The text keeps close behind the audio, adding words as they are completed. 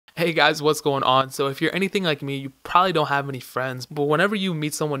Hey guys, what's going on? So if you're anything like me, you probably don't have many friends, but whenever you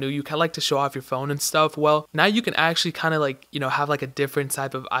meet someone new, you kind of like to show off your phone and stuff. Well, now you can actually kind of like, have like a different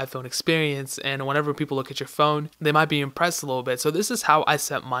type of iPhone experience, and whenever people look at your phone, they might be impressed a little bit. So this is how I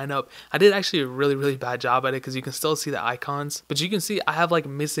set mine up. I did actually a really bad job at it because you can still see the icons, but you can see I have like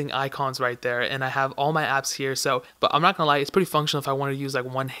missing icons right there, and I have all my apps here. So, but I'm not gonna lie, it's pretty functional if I want to use like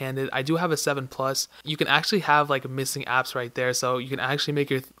one-handed. I do have a 7 Plus. You can actually have like missing apps right there, so you can actually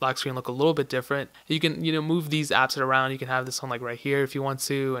make your lock screen look a little bit different. You can move these apps around. You can have this one like right here if you want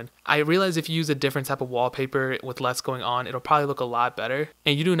to, and I realize if you use a different type of wallpaper with less going on, it'll probably look a lot better,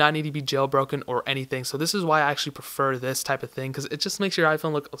 and you do not need to be jailbroken or anything. So this is why I actually prefer this type of thing, because it just makes your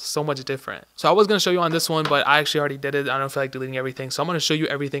iPhone look so much different. So I was going to show you on this one, but I actually already did it. I don't feel like deleting everything, so I'm going to show you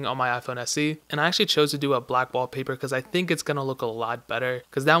everything on my iPhone SE, and I actually chose to do a black wallpaper because I think it's going to look a lot better,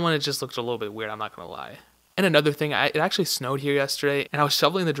 because that one it just looked a little bit weird, I'm not going to lie. And another thing, it actually snowed here yesterday, and I was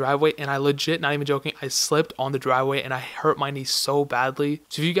shoveling the driveway, and I legit, not even joking, I slipped on the driveway and I hurt my knee so badly.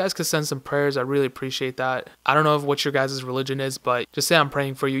 So if you guys could send some prayers, I really appreciate that. I don't know what your guys' religion is, but just say I'm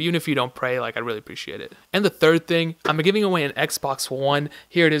praying for you. Even if you don't pray, like, I'd really appreciate it. And the third thing, I'm giving away an Xbox One.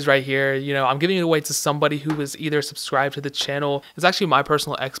 Here it is right here. I'm giving it away to somebody who is either subscribed to the channel. It's actually my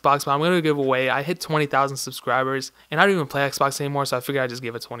personal Xbox, but I'm going to give away. I hit 20,000 subscribers, and I don't even play Xbox anymore, so I figured I'd just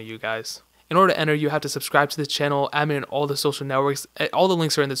give it to one of you guys. In order to enter, you have to subscribe to the channel, add me on all the social networks. All the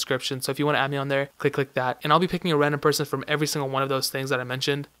links are in the description, so if you want to add me on there, click that. And I'll be picking a random person from every single one of those things that I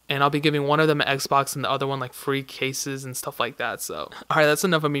mentioned, and I'll be giving one of them an Xbox and the other one like free cases and stuff like that. So, alright, that's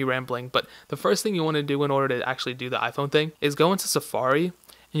enough of me rambling, but the first thing you want to do in order to actually do the iPhone thing is go into Safari, and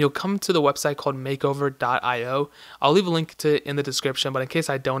you'll come to the website called makeover.io. I'll leave a link to it in the description, but in case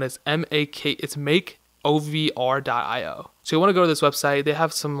I don't, it's makeover.io. So you want to go to this website. They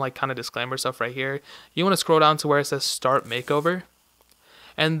have some like kind of disclaimer stuff right here. You want to scroll down to where it says start makeover,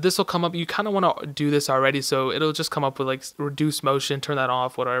 and this will come up. You kind of want to do this already, so it'll just come up with like reduce motion, turn that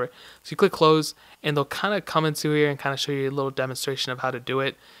off, whatever. So you click close, and they'll kind of come into here and kind of show you a little demonstration of how to do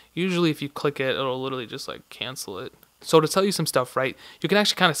it. Usually if you click it, it'll literally just like cancel it. So to tell you some stuff, right, you can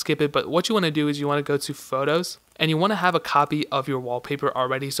actually kind of skip it, but what you want to do is you want to go to photos, and you want to have a copy of your wallpaper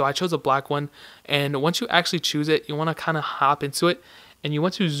already. So I chose a black one, and once you actually choose it, you want to kind of hop into it, and you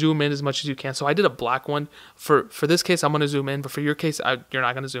want to zoom in as much as you can. So I did a black one. For this case, I'm going to zoom in, but for your case, you're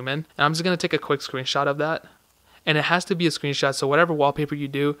not going to zoom in. And I'm just going to take a quick screenshot of that, and it has to be a screenshot. So whatever wallpaper you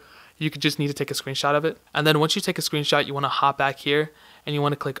do, you could just need to take a screenshot of it. And then once you take a screenshot, you want to hop back here, and you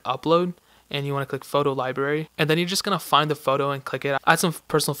want to click upload, and you want to click photo library, and then you're just going to find the photo and click it. I had some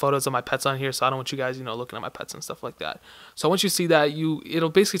personal photos of my pets on here, so I don't want you guys, looking at my pets and stuff like that. So once you see that, it'll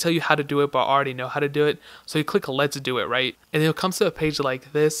basically tell you how to do it, but I already know how to do it. So you click let's do it, right? And it'll come to a page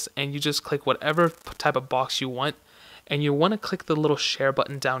like this, and you just click whatever type of box you want, and you want to click the little share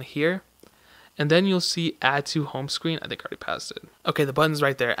button down here, and then you'll see add to home screen. I think I already passed it. Okay, the button's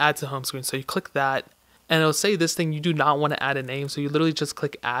right there, add to home screen. So you click that, and it'll say this thing, you do not want to add a name, so you literally just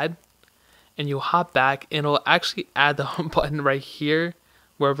click add, and you hop back, and it'll actually add the home button right here,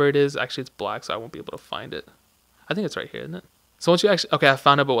 wherever it is. Actually, it's black, so I won't be able to find it. I think it's right here, isn't it? So once you actually, okay, I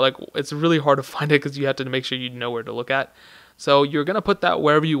found it, but like it's really hard to find it because you have to make sure you know where to look at. So you're gonna put that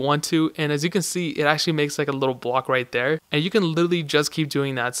wherever you want to, and as you can see, it actually makes like a little block right there, and you can literally just keep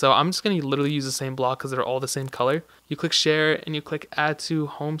doing that. So I'm just gonna literally use the same block because they're all the same color. You click share, and you click add to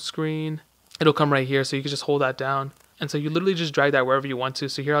home screen. It'll come right here, so you can just hold that down. And so you literally just drag that wherever you want to.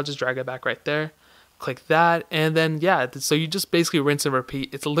 So here, I'll just drag it back right there. Click that, and then yeah, so you just basically rinse and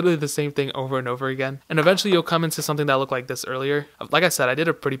repeat. It's literally the same thing over and over again, and eventually you'll come into something that looked like this earlier. Like I said, I did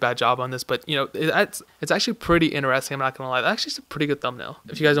a pretty bad job on this, but it's actually pretty interesting. I'm not gonna lie, that's actually a pretty good thumbnail.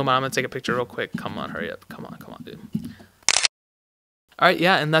 If you guys don't mind, I'm gonna take a picture real quick. Come on, hurry up. Come on, dude. Alright,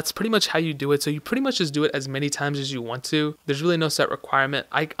 yeah, and that's pretty much how you do it. So you pretty much just do it as many times as you want to. There's really no set requirement.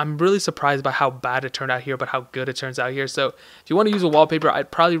 I'm really surprised by how bad it turned out here, but how good it turns out here. So if you want to use a wallpaper,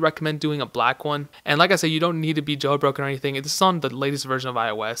 I'd probably recommend doing a black one. And like I said, you don't need to be jailbroken or anything. This is on the latest version of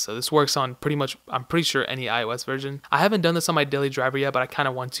iOS, so this works on pretty much, I'm pretty sure, any iOS version. I haven't done this on my daily driver yet, but I kind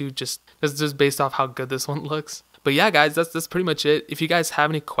of want to, just based off how good this one looks. But yeah, guys, that's pretty much it. If you guys have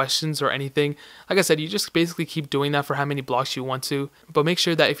any questions or anything, like I said, you just basically keep doing that for how many blocks you want to. But make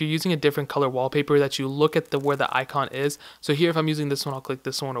sure that if you're using a different color wallpaper, that you look at where the icon is. So here, if I'm using this one, I'll click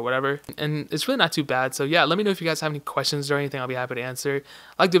this one or whatever. And it's really not too bad. So yeah, let me know if you guys have any questions or anything. I'll be happy to answer.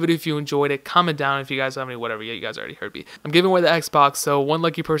 Like the video if you enjoyed it. Comment down if you guys have any whatever. Yeah, you guys already heard me. I'm giving away the Xbox, so one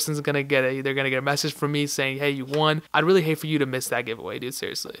lucky person's gonna get it. They're gonna get a message from me saying, hey, you won. I'd really hate for you to miss that giveaway, dude.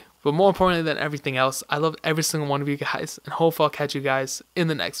 Seriously. But more importantly than everything else, I love every single one of you guys, and hopefully I'll catch you guys in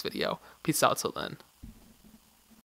the next video. Peace out till then.